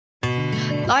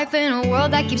Life in a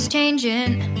world that keeps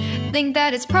changing. Think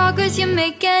that it's progress you're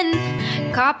making.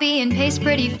 Copy and paste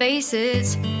pretty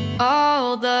faces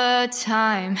all the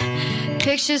time.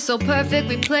 Pictures so perfect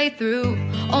we play through.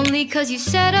 Only cause you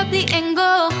set up the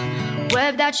angle.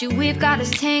 Web that you weave got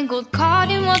us tangled.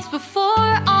 Caught in what's before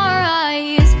our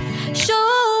eyes. Show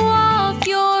off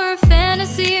your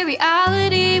fantasy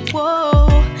reality. Whoa,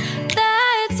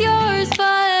 that's yours,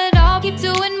 but I'll keep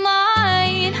doing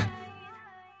mine.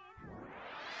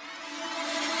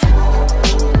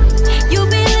 You'll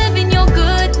be living your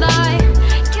good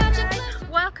life.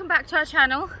 Welcome back to our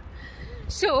channel.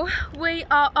 So we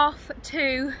are off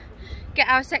to get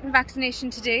our second vaccination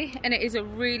today, and it is a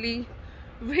really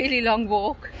long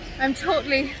walk. I'm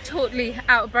totally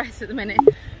out of breath at the minute.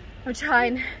 I'm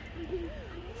trying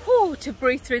to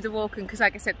breathe through the walking because,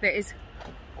 like I said, there is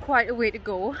quite a way to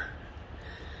go.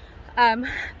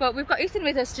 But we've got Ethan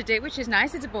with us today, which is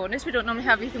nice. It's a bonus. We don't normally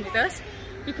have Ethan with us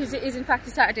because it is in fact a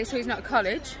Saturday, so he's not at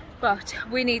college. But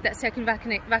we need that second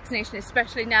vaccination,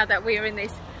 especially now that we are in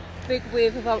this big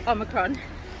wave of Omicron.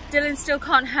 Dylan still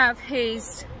can't have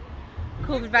his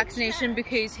COVID vaccination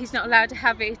because he's not allowed to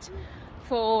have it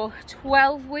for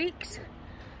 12 weeks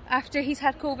after he's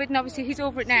had COVID, and obviously he's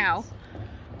over it now,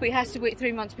 but he has to wait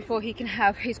 3 months before he can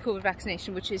have his COVID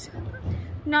vaccination, which is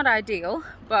not ideal,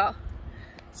 but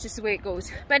it's just the way it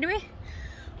goes. But anyway,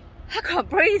 I can't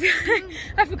breathe.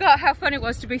 I forgot how fun it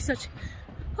was to be so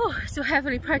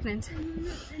heavily pregnant.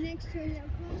 Why is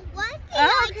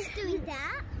the lights doing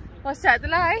that? What's that? The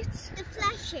lights? The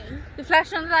flashing. The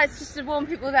flashing on the lights just to warn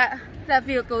people that that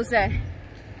vehicle's there.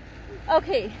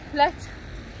 Okay, let's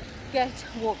get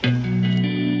walking.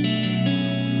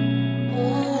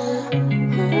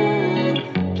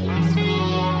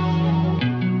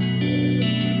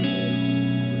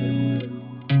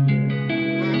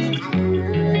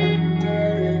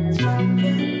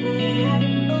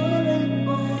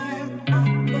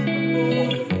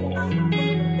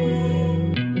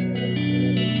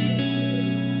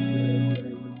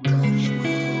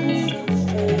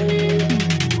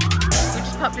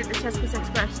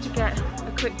 Express to get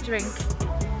a quick drink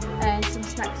and some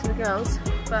snacks for the girls,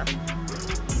 but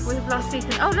we've lost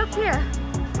Ethan. Oh, look here!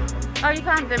 Oh, you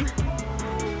found him.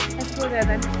 Let's go there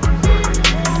then.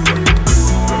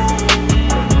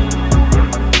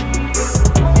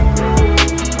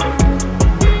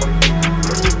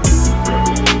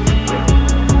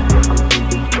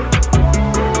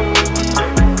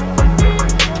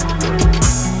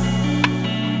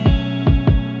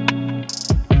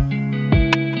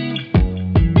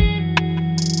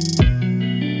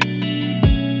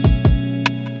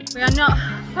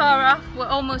 Far off, we're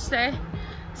almost there.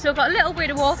 Still got a little way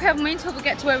to walk, haven't we, until we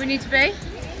get to where we need to be.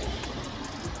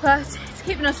 But it's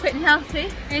keeping us fit and healthy.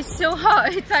 It's so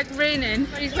hot, it's like raining.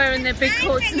 He's wearing their big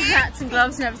coats and hats and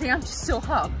gloves and everything. I'm just so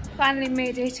hot. Finally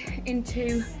made it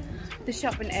into the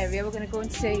shopping area. We're going to go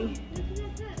and see.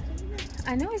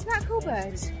 I know, isn't that cool,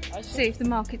 birds? See if the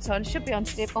market's on. Should be on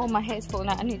today. Oh, my hair's falling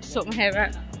out. I need to sort my hair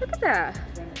out. Look at that.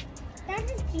 That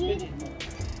is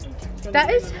beautiful. That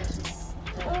is.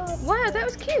 Wow, that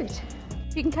was cute.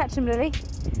 You can catch them, Lily.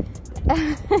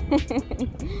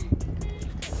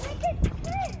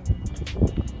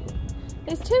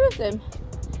 There's two of them.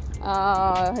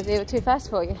 Oh, they were too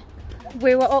fast for you.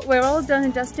 We're all done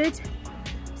and dusted.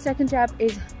 Second jab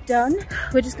is done.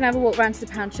 We're just gonna have a walk around to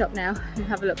the pound shop now and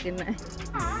have a look in there.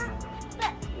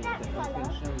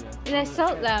 They're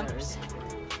salt lamps.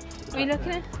 What are you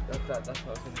looking at? That's what I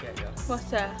was going to get you. What's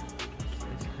that?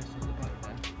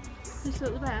 This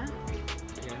little bear?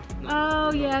 Yeah.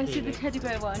 Oh yeah, I see the teddy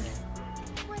bear one.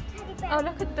 What teddy bear? Oh,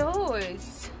 look at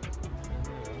those.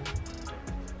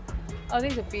 Oh,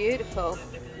 these are beautiful.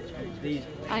 These,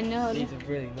 I know. These are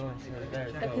really nice.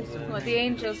 Look at what, the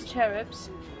angels, cherubs.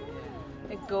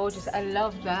 They're gorgeous. I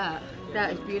love that.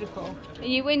 That is beautiful. Are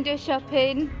you window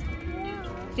shopping?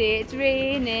 Yeah. See, it's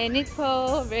raining, it's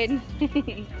pouring.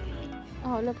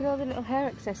 Oh, look at all the little hair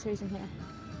accessories in here.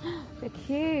 They're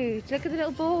cute. Look at the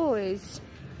little boys.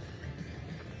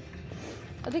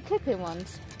 Are they clip-in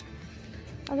ones?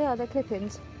 Oh, they are. They're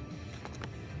clip-ins.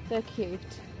 They're cute.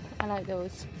 I like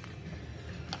those.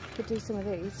 Could do some of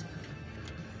these.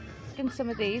 And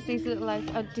some of these little like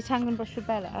a detangling brush for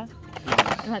Bella,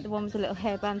 and like the one with the little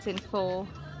hairbands in for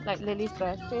like Lily's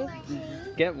birthday.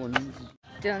 Get one.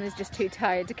 Dylan is just too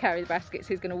tired to carry the basket, so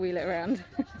he's going to wheel it around.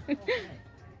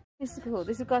 This is cool.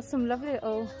 This has got some lovely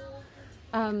little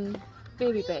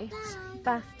baby bits,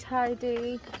 bath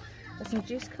tidy. There's some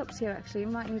juice cups here actually. You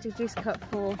might need a juice cup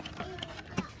for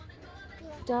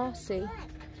Darcie.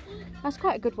 That's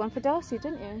quite a good one for Darcie,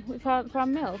 didn't you? For our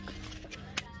milk.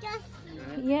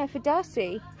 Darcie. Yeah, for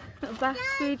Darcie. Little bath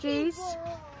squeegees.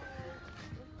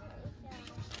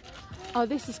 Oh,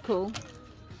 this is cool.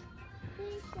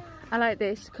 I like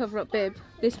this cover up bib.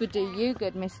 This would do you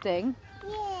good, Miss Thing.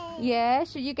 Yeah,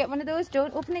 should you get one of those?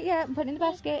 Don't open it yet and put it in the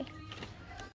basket.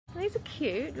 These are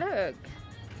cute, look.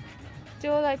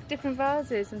 They're all like different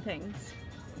vases and things.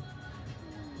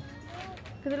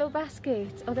 Look at the little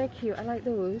baskets. Oh, they're cute. I like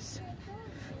those.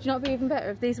 Do you know what would be even better?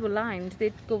 If these were lined,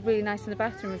 they'd go really nice in the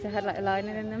bathroom if they had like a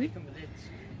liner in them. They come with lids.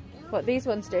 What, these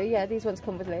ones do? Yeah, these ones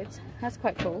come with lids. That's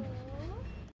quite cool.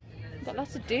 Got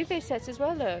lots of duvet sets as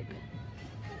well, look.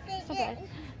 Okay.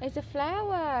 It's a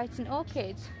flower, it's an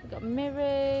orchid. We've got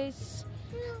mirrors,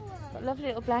 got lovely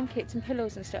little blankets and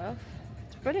pillows and stuff.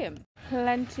 It's brilliant.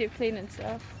 Plenty of cleaning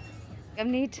stuff. We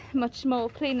don't need much more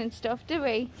cleaning stuff, do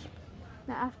we?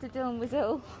 Not after Dylan was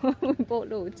ill. We bought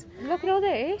loads. Look at all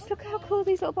this. Look how cool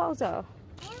these little bottles are.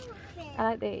 I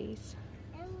like these.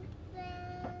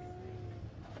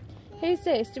 Who's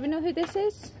this? Do we know who this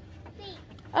is?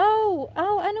 Oh,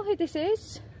 I know who this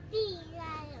is.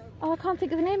 Oh, I can't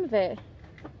think of the name of it.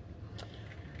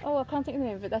 Oh, I can't think of the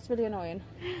name of it. That's really annoying.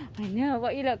 I know.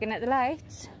 What are you looking at? The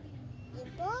lights?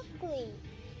 Broccoli.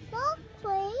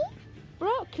 Broccoli?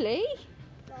 Broccoli?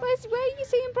 Where are you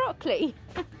seeing broccoli?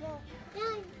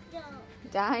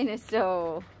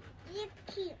 Dinosaur.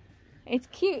 It's cute. It's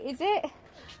cute, is it?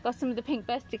 Got some of the pink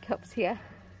birthday cups here.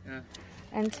 Yeah.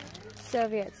 And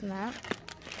serviettes and that.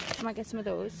 I might get some of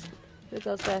those for the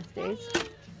girls' birthdays.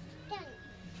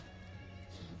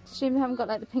 It's a shame we haven't got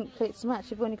like the pink plates to match.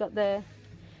 We've only got the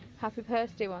happy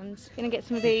birthday ones. Gonna get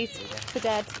some of these for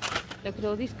Dad. Look at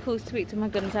all these cool sweets. Oh my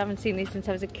goodness, I haven't seen these since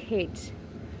I was a kid.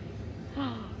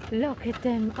 Oh, look at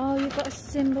them. Oh, you've got a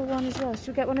symbol one as well. Should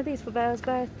we get one of these for Belle's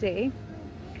birthday?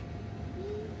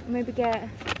 Maybe get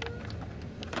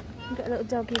a little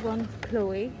doggy one for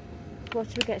Khloe. What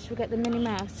should we get? Should we get the Minnie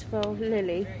Mouse for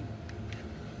Lily?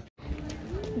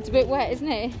 It's a bit wet,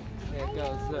 isn't it? Yeah, it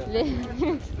goes, look.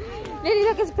 Lily,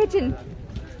 look, it's a pigeon.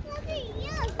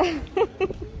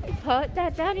 Put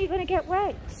that down, you're going to get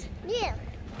wet. Yeah.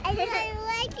 And I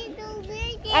like it over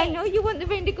there. I know you want the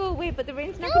rain to go away, but the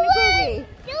rain's not going to go away.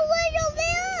 No one over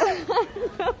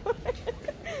there.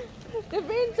 The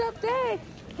rain's up there.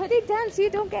 Put it down so you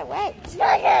don't get wet.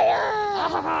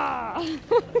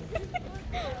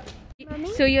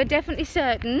 So you're definitely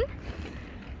certain?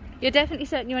 You're definitely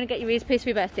certain you want to get your ears pierced for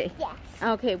your birthday? Yes.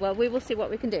 Okay, well, we will see what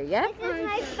we can do, yeah? This is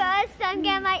my first time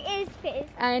getting my ears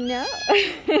pierced. I know.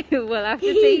 We'll have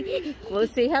to see. We'll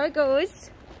see how it goes.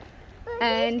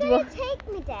 And who's going to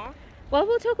take me there? Well,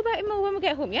 we'll talk about it more when we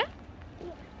get home, yeah?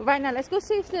 But right now, let's go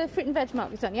see if the fruit and veg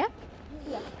market's on, yeah?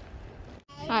 Yeah.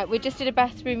 Alright, we just did a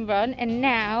bathroom run and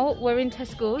now we're in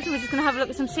Tesco's and we're just going to have a look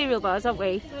at some cereal bars, aren't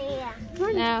we? Yeah.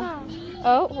 Now,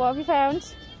 oh, what have you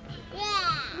found?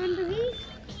 Yeah. Remember these?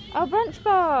 Oh, brunch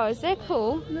bars, they're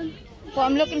cool. What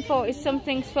I'm looking for is some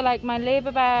things for like my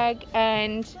labour bag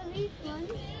and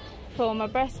for my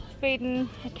breastfeeding,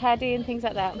 a caddy and things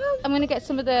like that. I'm going to get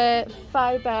some of the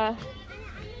Fibre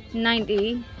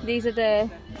 90. These are the,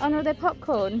 oh no, they're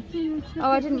popcorn. Oh,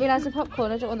 I didn't realise they're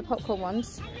popcorn. I don't want the popcorn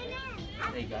ones.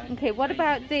 There you go. Okay, what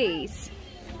about these?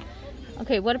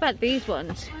 Okay, what about these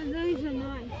ones? Oh, those are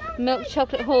nice. Milk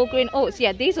chocolate whole grain oats.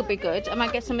 Yeah, these will be good. I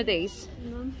might get some of these.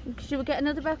 Should we get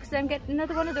another box then? Get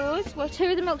another one of those? Well, 2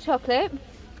 of the milk chocolate.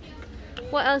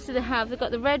 What else do they have? They've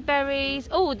got the red berries.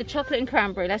 Oh, the chocolate and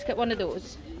cranberry. Let's get one of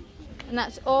those. And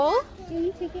that's all. Can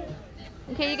you take it?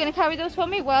 Okay, you're going to carry those for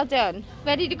me? Well done.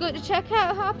 Ready to go to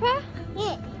checkout, Harper?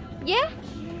 Yeah. Yeah?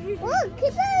 Look,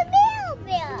 it's a mail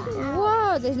there.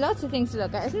 Whoa, there's lots of things to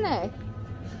look at, isn't there?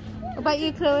 What about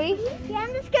you, Khloe? Yeah,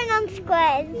 I'm just going on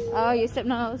squares. Oh, you're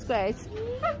stepping on all the squares.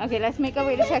 Okay, let's make our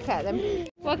way to checkout then.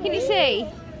 What can you see?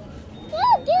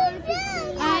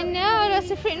 I know, lots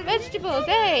of fruit and vegetables,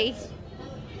 eh?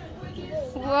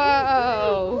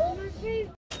 Whoa.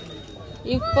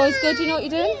 You boys good? Do you know what you're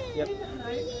doing? Yep.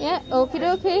 Yeah, okie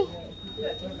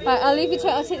dokie. Right, I'll leave you to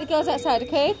it. I'll take the girls outside,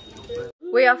 okay?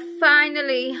 We are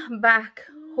finally back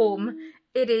home.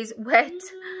 It is wet,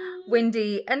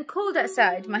 windy and cold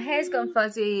outside. My hair's gone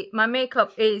fuzzy. My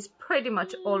makeup is pretty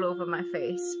much all over my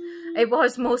face. It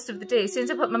was most of the day.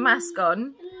 Since I put my mask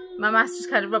on, my mask just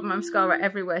kind of rubbed my mascara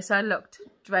everywhere, so I looked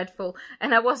dreadful.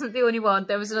 And I wasn't the only one.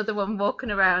 There was another one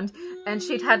walking around and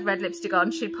she'd had red lipstick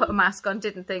on. She'd put a mask on,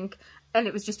 didn't think, and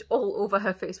it was just all over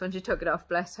her face when she took it off,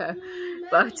 bless her.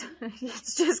 But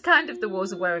it's just kind of the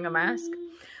woes of wearing a mask.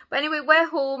 But anyway, we're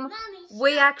home.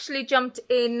 We actually jumped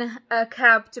in a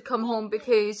cab to come home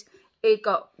because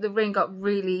the rain got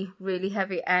really, really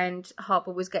heavy and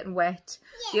Harper was getting wet.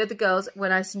 The other girls were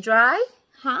nice and dry.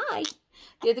 Hi.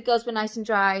 The other girls were nice and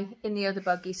dry in the other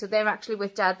buggy, so they're actually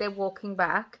with Dad. They're walking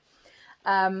back.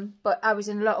 But I was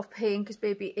in a lot of pain because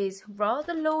baby is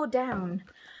rather low down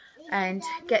and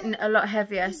getting a lot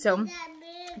heavier. So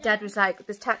Dad was like,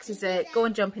 there's taxis there, go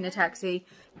and jump in a taxi,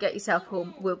 get yourself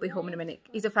home, we'll be home in a minute.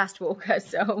 He's a fast walker,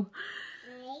 so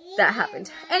that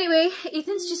happened. Anyway,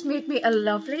 Ethan's just made me a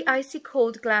lovely icy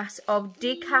cold glass of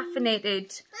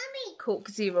decaffeinated Coke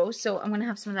Zero, so I'm going to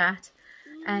have some of that.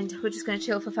 And we're just going to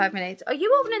chill for 5 minutes. Are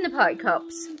you opening the party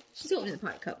cups? She's opening the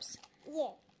party cups.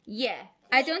 Yeah. Yeah.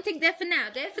 I don't think they're for now.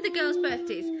 They're for the girls'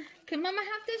 birthdays. Can Mama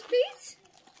have those, please?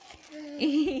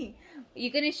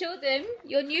 You're going to show them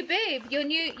your new babe. Your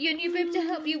new babe to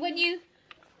help you when you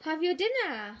have your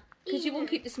dinner. Because you won't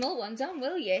keep the small ones on,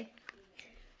 will you?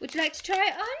 Would you like to try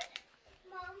it on?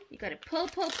 Mom. You got to pull,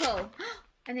 pull, pull.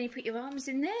 And then you put your arms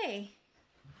in there.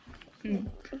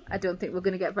 I don't think we're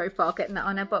going to get very far getting that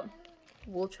on her, but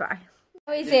we'll try.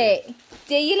 How is it?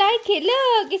 Do you like it?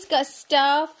 Look, it's got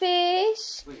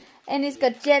starfish. And it's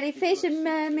got jellyfish and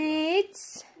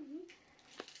mermaids.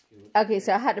 Okay,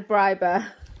 so I had to bribe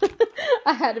her.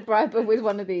 I had to bribe her with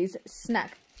one of these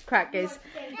snack crackers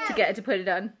to get her to put it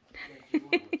on.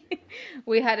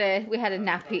 we had a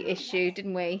nappy issue,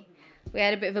 didn't we? We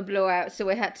had a bit of a blowout, so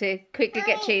we had to quickly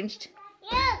get changed.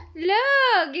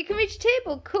 Look, you can reach the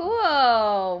table.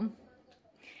 Cool.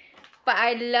 But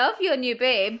I love your new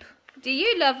babe. Do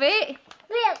you love it?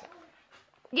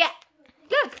 Yeah.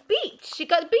 Look, beach. You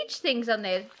got beach things on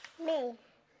there. Me.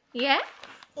 Yeah?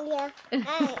 Yeah.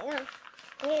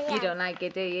 You don't like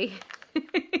it, do you?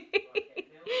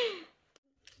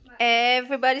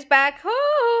 Everybody's back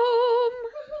home.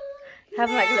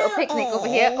 Having like a little picnic over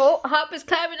here. Oh, Harper's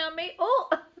climbing on me. Oh,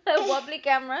 a wobbly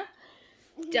camera.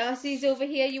 Darcie's over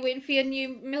here. You're waiting for your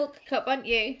new milk cup, aren't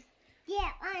you?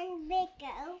 Yeah, I'm a big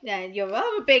girl. Yeah, you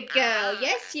are a big girl.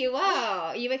 Yes, you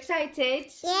are. Are you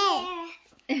excited? Yeah.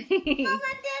 Mama,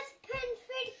 there's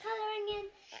food colouring in.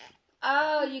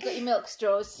 Oh, you got your milk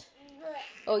straws.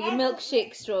 Oh, your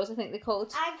milkshake straws, I think they're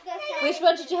called. I've Which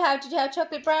one did you have? Did you have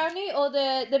chocolate brownie or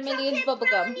the Millions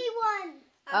bubblegum? one.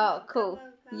 Oh, cool.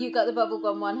 You got the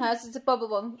bubblegum one. How's the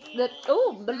bubblegum? Blah,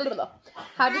 blah, blah.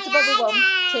 How does the bubblegum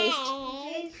taste?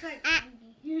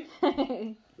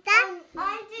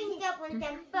 I didn't get one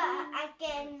then, but I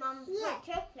get Mum's hot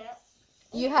chocolate.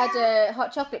 You had a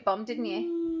hot chocolate bomb, didn't you?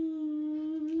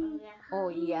 Oh,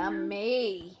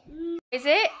 yummy. Is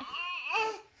it?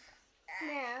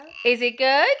 No. Is it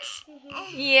good?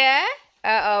 Yeah?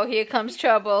 Uh-oh, here comes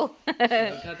trouble.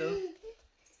 No.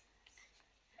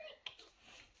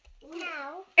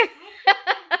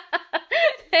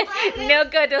 No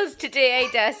cuddles today, eh,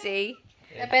 Darcie? Is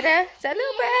that better? Is that a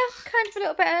little better? Kind of a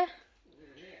little better.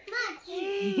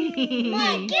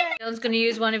 Dylan's going to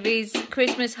use one of his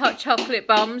Christmas hot chocolate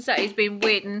bombs that he's been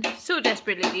waiting so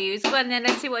desperately to use. Go on then,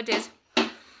 let's see what it is.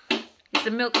 Is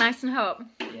the milk nice and hot?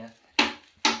 Yeah.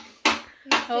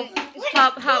 Oh,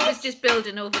 Harper's just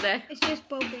building over there. It's just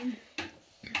bubbling.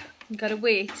 You gotta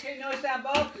wait. Who knows that,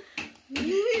 Bob?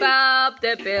 Bob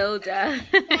the Builder.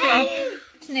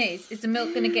 Is the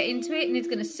milk going to get into it and it's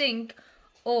going to sink,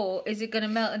 or is it going to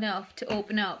melt enough to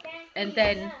open up and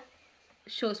then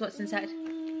show us what's inside?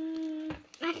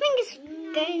 I think it's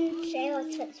going to show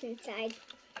us what's inside.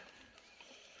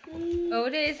 Oh,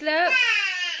 it is. Look.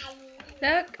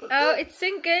 Look. Oh, it's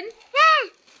sinking.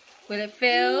 Will it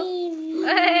fill?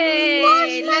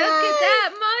 Hey, look at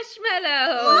that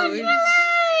marshmallow.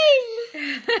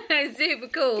 Super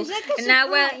cool. And now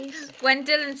when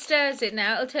Dylan stirs it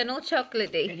now, it'll turn all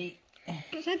chocolatey. Ready?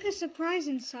 It's like a surprise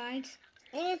inside.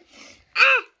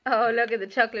 Oh, look at the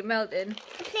chocolate melting.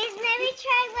 Please let me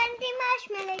try one of the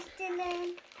marshmallows,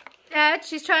 Dylan. Dad,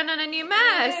 she's trying on a new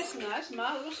mask. Nice,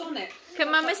 Mum. What's on it?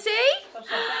 Can Mama see?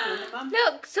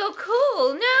 Look, so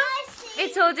cool. No,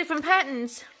 it's all different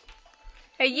patterns.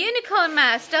 A unicorn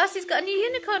mask. Darcie's got a new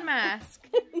unicorn mask.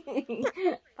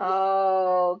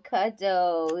 Oh,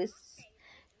 cuddles.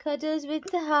 Cuddles with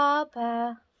the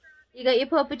Harper. You got your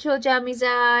Paw Patrol jammies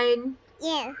on?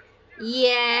 Yeah.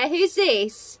 Yeah, who's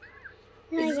this?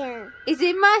 Marshall. Is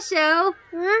it Marshall?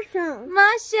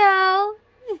 Marshall.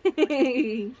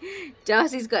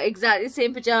 Darcie's got exactly the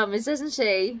same pyjamas, doesn't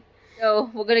she?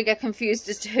 Oh, we're going to get confused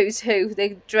as to who's who.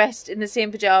 They're dressed in the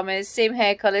same pyjamas, same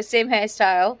hair colour, same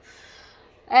hairstyle.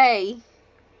 Hey.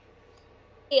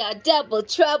 We are double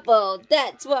trouble.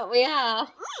 That's what we are.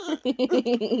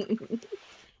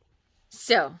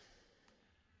 So,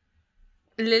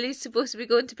 Lily's supposed to be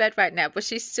going to bed right now, but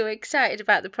she's so excited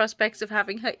about the prospects of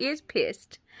having her ears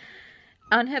pierced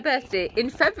on her birthday in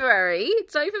February.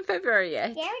 It's not even February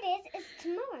yet. Yeah, it is. It's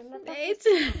tomorrow. My birthday.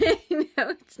 It's no,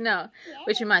 it's not. Yeah.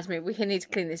 Which reminds me, we need to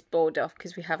clean this board off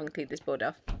because we haven't cleaned this board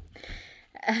off.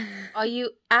 Are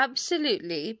you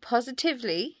absolutely,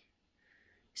 positively,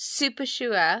 super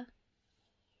sure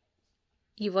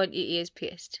you want your ears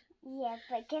pierced? Yeah,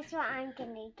 but guess what I'm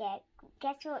gonna get?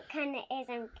 Guess what kind of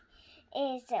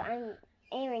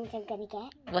earrings I'm gonna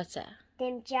get? What's that?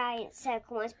 Them giant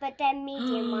circle ones, but they're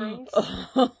medium ones.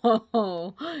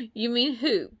 Oh, you mean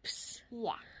hoops?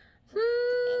 Yeah.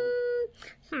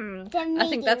 I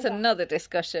think that's another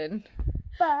discussion.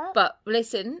 But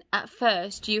listen, at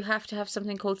first you have to have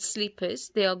something called sleepers.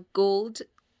 They are gold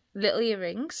little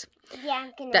earrings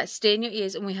that stay in your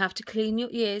ears, and we have to clean your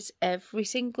ears every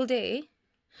single day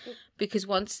because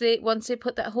once they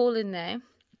put that hole in there,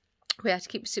 we have to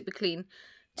keep it super clean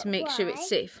to make sure it's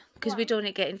safe because we don't want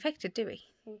to get infected, do we?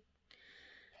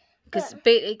 Because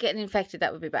getting infected,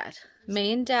 that would be bad.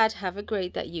 Me and Dad have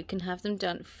agreed that you can have them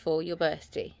done for your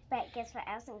birthday. But guess what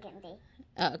else I'm gonna do?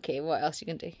 Oh, okay, what else you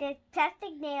can do? There's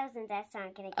plastic nails and that's what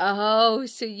I'm gonna get. Oh,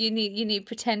 so you need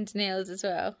pretend nails as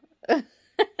well.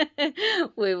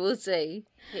 We will see.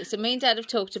 Okay, so me and Dad have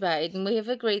talked about it, and we have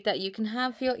agreed that you can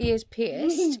have your ears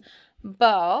pierced,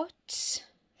 but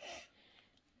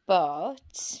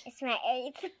It's my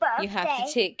 8th birthday. you have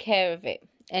to take care of it,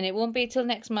 and it won't be till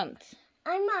next month.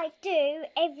 I might do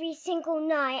every single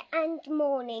night and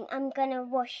morning. I'm gonna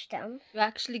wash them. You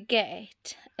actually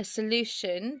get a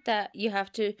solution that you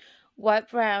have to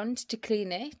wipe round to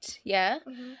clean it, yeah?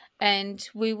 And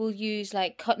we will use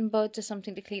like cotton buds or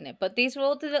something to clean it. But these are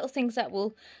all the little things that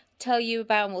we'll tell you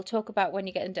about and we'll talk about when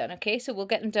you get them done, okay? So we'll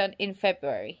get them done in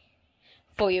February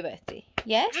for your birthday,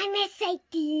 yeah? I'm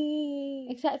excited.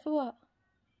 Excited for what?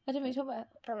 I don't know what you're talking about.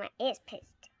 For my ears pierced.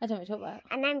 I don't know what you're talking about.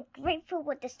 And I'm grateful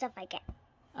with the stuff I get.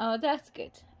 Oh, that's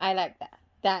good. I like that.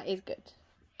 That is good.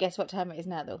 Guess what time it is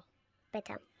now, though?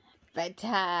 Bedtime.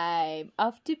 Bedtime.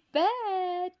 Off to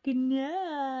bed. Good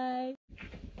night.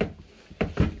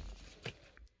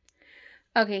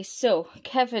 Okay, so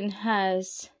Kevin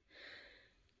has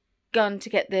gone to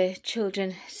get the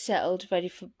children settled, ready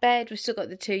for bed. We've still got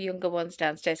the 2 younger ones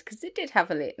downstairs because they did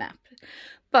have a late nap.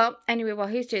 But anyway, while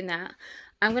he's doing that,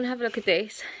 I'm going to have a look at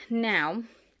this. Now,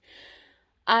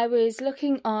 I was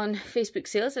looking on Facebook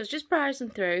sales. I was just browsing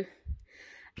through,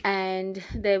 and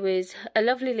there was a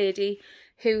lovely lady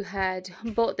who had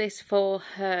bought this for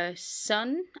her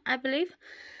son, I believe,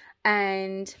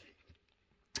 and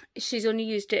she's only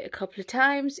used it a couple of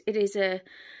times. It is a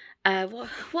what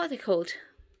are they called?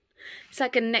 It's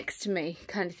like a next to me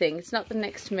kind of thing. It's not the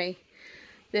next to me,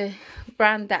 the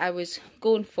brand that I was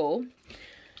going for.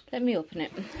 Let me open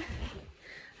it.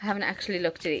 I haven't actually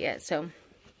looked at it yet, so.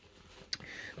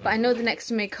 But I know the next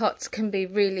to me cots can be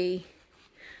really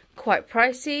quite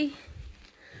pricey.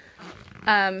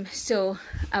 So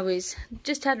I was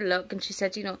just had a look, and she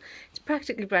said, you know, it's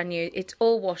practically brand new. It's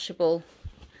all washable,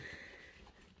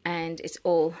 and it's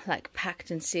all like packed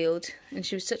and sealed. And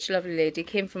she was such a lovely lady.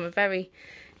 Came from a very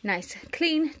nice,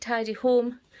 clean, tidy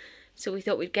home. So we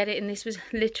thought we'd get it, and this was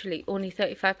literally only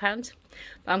 £35.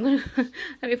 But I'm gonna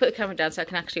let me put the camera down so I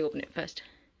can actually open it first.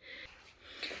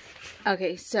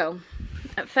 Okay, so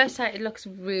at first sight it looks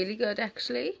really good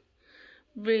actually,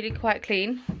 really quite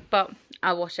clean, but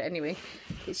I'll wash it anyway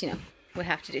because, you know, we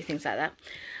have to do things like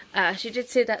that. She did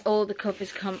say that all the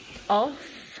covers come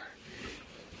off,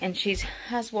 and she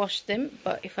has washed them,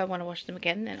 but if I want to wash them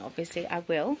again then obviously I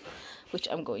will, which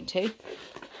I'm going to.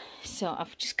 So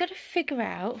I've just got to figure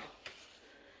out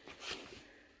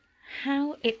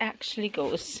how it actually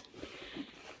goes.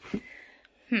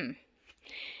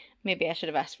 Maybe I should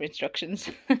have asked for instructions.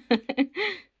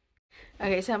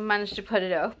 Okay, so I've managed to put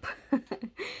it up.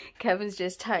 Kevin's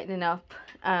just tightening up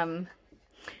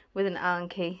with an Allen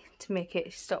key to make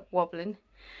it stop wobbling.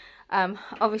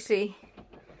 Obviously,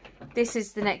 this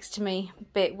is the next to me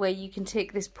bit where you can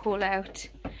take this pole out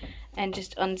and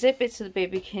just unzip it so the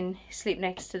baby can sleep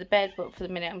next to the bed, but for the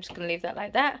minute I'm just going to leave that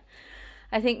like that.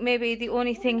 I think maybe the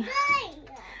only thing...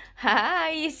 Hi,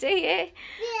 you see it?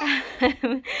 Yeah.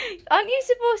 Aren't you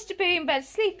supposed to be in bed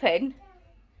sleeping?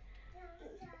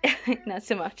 Not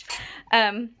so much.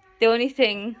 The only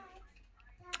thing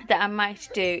that I might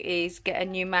do is get a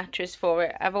new mattress for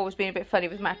it. I've always been a bit funny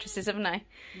with mattresses, haven't I?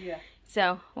 Yeah.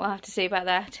 So we'll have to see about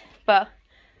that. But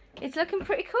it's looking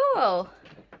pretty cool.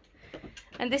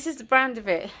 And this is the brand of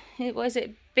it. Was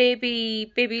it Baby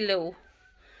Low?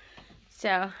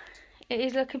 So it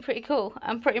is looking pretty cool.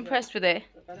 I'm pretty impressed with it.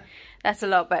 That's a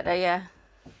lot better, yeah.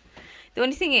 The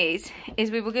only thing is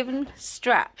we were given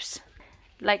straps,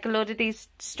 like a load of these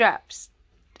straps,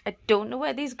 I don't know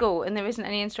where these go and there isn't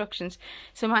any instructions.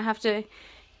 So I might have to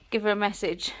give her a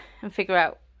message and figure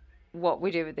out what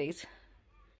we do with these.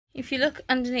 If you look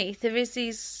underneath, there is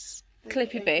these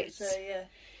clippy bits. Yeah.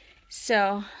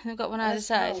 So they've got one either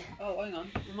side. Oh, hang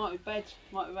on. It might be bed.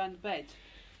 Might be around the bed.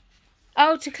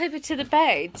 Oh, to clip it to the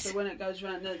bed. So when it goes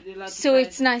around the so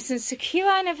it's nice and secure.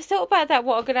 I never thought about that.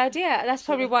 What a good idea. That's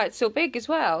probably why it's so big as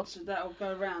well. So that'll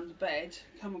go around the bed,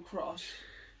 come across,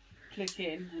 click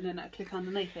in, and then that'll click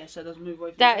underneath there so it doesn't move away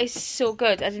from That is so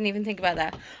good. I didn't even think about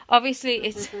that. Obviously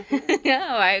it's...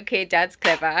 Alright, okay, Dad's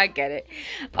clever. I get it.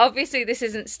 Obviously this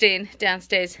isn't staying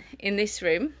downstairs in this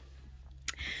room.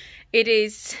 It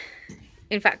is...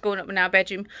 in fact, going up in our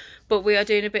bedroom, but we are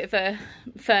doing a bit of a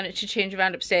furniture change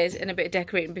around upstairs and a bit of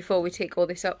decorating before we take all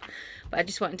this up. But I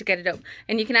just wanted to get it up,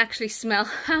 and you can actually smell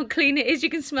how clean it is. You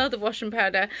can smell the washing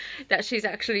powder that she's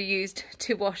actually used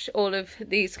to wash all of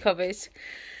these covers.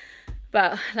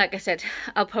 But like I said,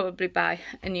 I'll probably buy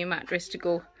a new mattress to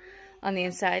go on the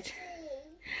inside.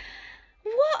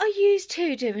 What are you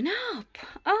two doing up?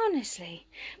 Honestly.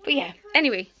 But yeah,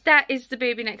 anyway, that is the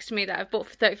baby next to me that I've bought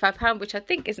for £35, which I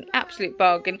think is an absolute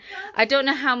bargain. I don't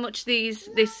know how much this...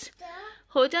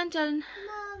 Hold on, darling.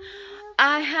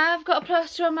 I have got a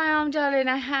plaster on my arm, darling.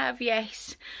 I have,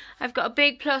 yes. I've got a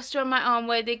big plaster on my arm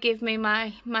where they give me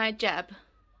my jab.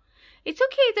 It's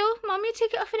okay though. Mommy will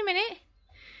take it off in a minute.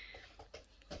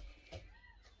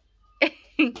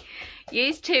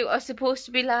 You two are supposed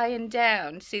to be lying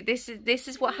down. See, this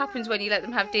is what happens when you let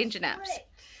them have danger naps.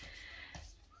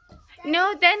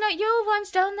 No, they're not your ones,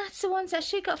 darling. That's the ones that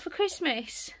she got for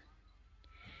Christmas.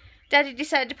 Daddy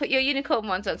decided to put your unicorn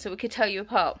ones on so we could tell you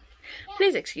apart.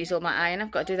 Please excuse all my eyeing. I've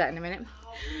got to do that in a minute.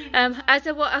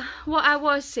 What I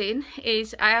was saying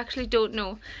is I actually don't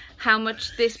know how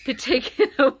much this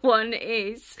particular one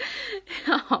is.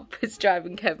 Harper's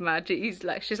driving Kev mad.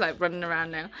 She's like running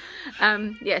around now.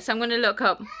 Yeah, so I'm going to look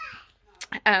up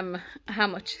how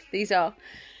much these are.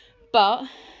 But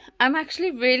I'm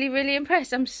actually really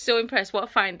impressed. I'm so impressed what a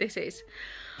find this is.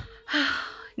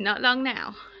 Not long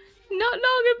now. Not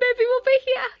long and baby will be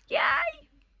here. Yay!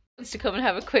 Wants to come and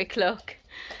have a quick look.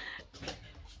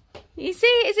 You see,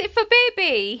 is it for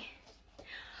baby?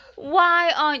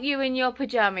 Why aren't you in your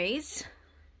pajamas?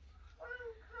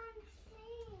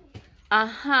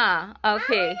 Uh-huh,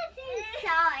 okay.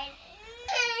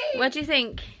 What do you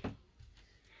think?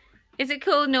 Is it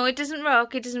cool? No, it doesn't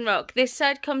rock, it doesn't rock. This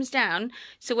side comes down,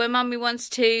 so when Mummy wants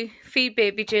to feed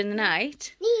baby during the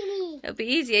night, it'll be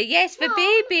easier. Yes, for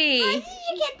baby. Why did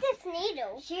you get this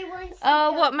needle? She wants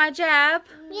Oh, what, my jab?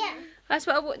 Yeah. That's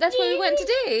what we went to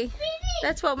do.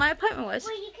 That's what my appointment was.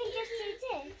 Well, you can just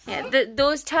do this. Yeah,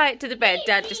 those tie it to the bed.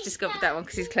 Dad just discovered that one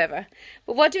because he's clever.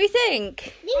 But what do we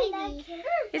think?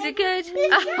 Is it good?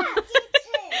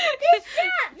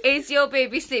 Is your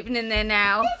baby sleeping in there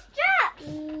now?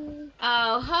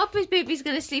 Oh, Harper's baby's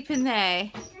going to sleep in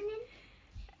there.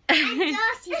 And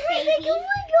Darcie's baby.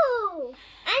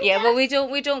 Yeah, well we don't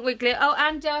wiggle it. Oh,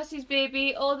 and Darcie's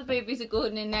baby. All the babies are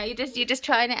going in now. You're just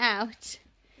trying it out.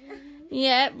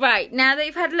 Yeah, right. Now that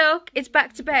you've had a look, it's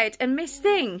back to bed. And Miss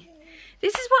Thing,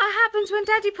 this is what happens when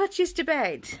Daddy puts you to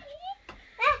bed.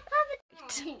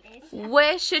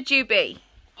 Where should you be?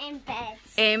 In bed.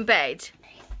 In bed.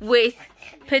 With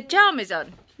pyjamas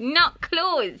on, not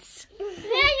clothes.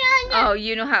 Oh,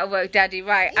 you know how to work, Daddy.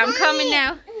 Right, I'm coming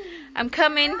now. I'm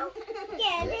coming.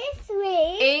 Yeah, this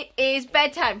way. It is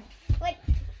bedtime. Wait,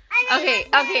 Okay.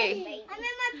 I'm in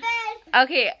my bed.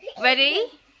 Okay, ready?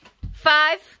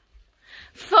 5,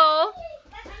 4,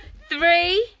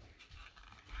 3,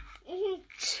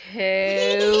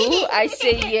 2. I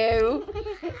see you.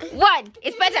 1.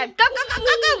 It's bedtime. Go, go, go,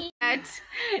 go, go. Dad,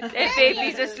 the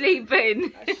babies are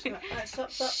sleeping.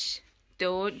 Shh.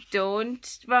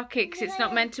 Don't rock it, because it's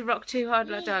not meant to rock too hard,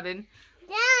 darling.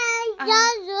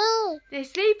 They're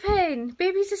sleeping.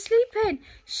 Babies are sleeping.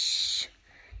 Shh.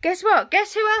 Guess what?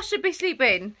 Guess who else should be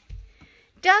sleeping?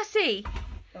 Darcie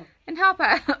and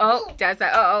Harper. Oh, Dad's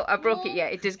like, oh, I broke it. Yeah,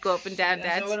 it does go up and down,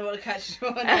 Dad. I want to catch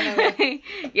it.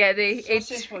 Yeah,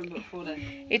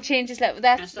 it changes level.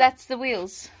 That's the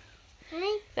wheels.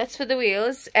 That's for the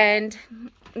wheels, and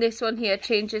this one here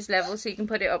changes level, so you can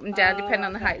put it up and down depending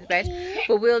on the height of the bed.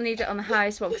 But we'll need it on the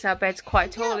highest one because our bed's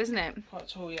quite tall, isn't it? Quite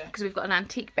tall, yeah. Because we've got an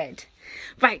antique bed.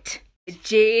 Right,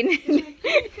 Jane,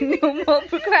 no more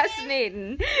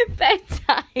procrastinating.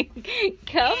 Bedtime.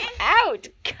 Come out.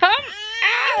 Come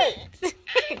out.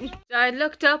 So I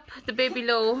looked up the Baby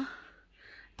Low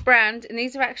brand, and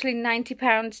these are actually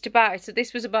 £90 to buy. So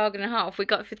this was a bargain and a half. We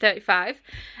got it for 35,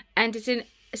 and it's in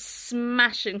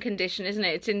smashing condition, isn't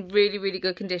it? It's in really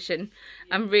good condition.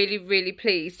 I'm really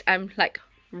pleased. I'm like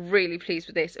really pleased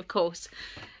with this. Of course,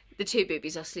 the two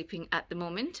babies are sleeping at the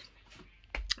moment.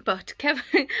 But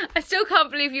Kevin, I still can't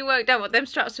believe you worked out what them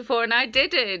straps were for and I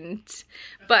didn't.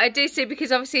 But I did say,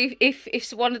 because obviously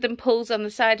if one of them pulls on the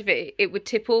side of it, it would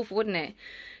tip over, wouldn't it?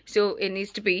 So it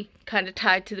needs to be kind of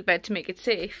tied to the bed to make it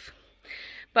safe.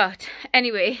 But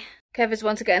anyway, Kev has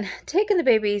once again taken the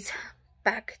babies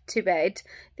back to bed.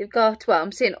 They've got, well,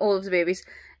 I'm saying all of the babies.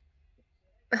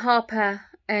 Harper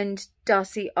and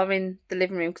Darcie are in the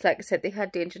living room because, like I said, they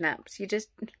had danger naps.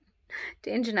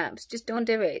 Danger naps, just don't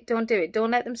do it. Don't do it.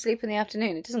 Don't let them sleep in the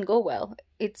afternoon. It doesn't go well.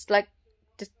 It's like,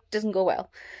 just doesn't go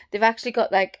well. They've actually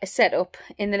got like a setup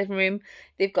in the living room.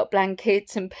 They've got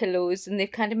blankets and pillows, and they've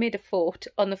kind of made a fort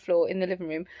on the floor in the living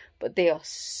room. But they are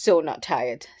so not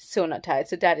tired. So not tired.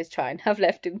 So Dad is trying. I've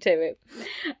left him to it.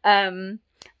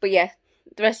 But yeah,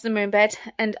 the rest of them are in bed,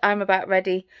 and I'm about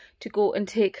ready to go and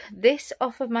take this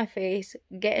off of my face,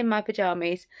 get in my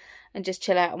pyjamas, and just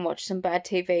chill out and watch some bad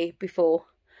TV before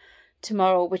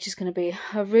tomorrow, which is going to be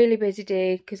a really busy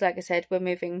day because, like I said, we're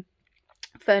moving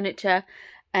furniture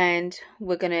and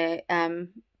we're going to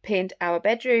paint our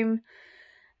bedroom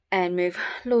and move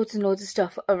loads and loads of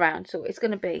stuff around. So it's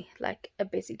going to be like a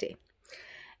busy day.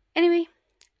 Anyway,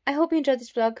 I hope you enjoyed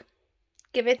this vlog.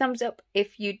 Give it a thumbs up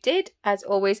if you did, as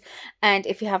always, and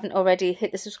if you haven't already,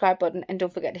 hit the subscribe button and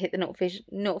don't forget to hit the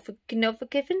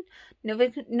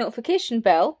notification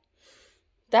bell,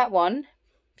 that one,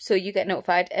 so you get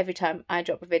notified every time I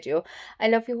drop a video. I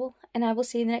love you all, and I will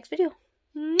see you in the next video.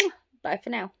 Bye for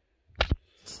now.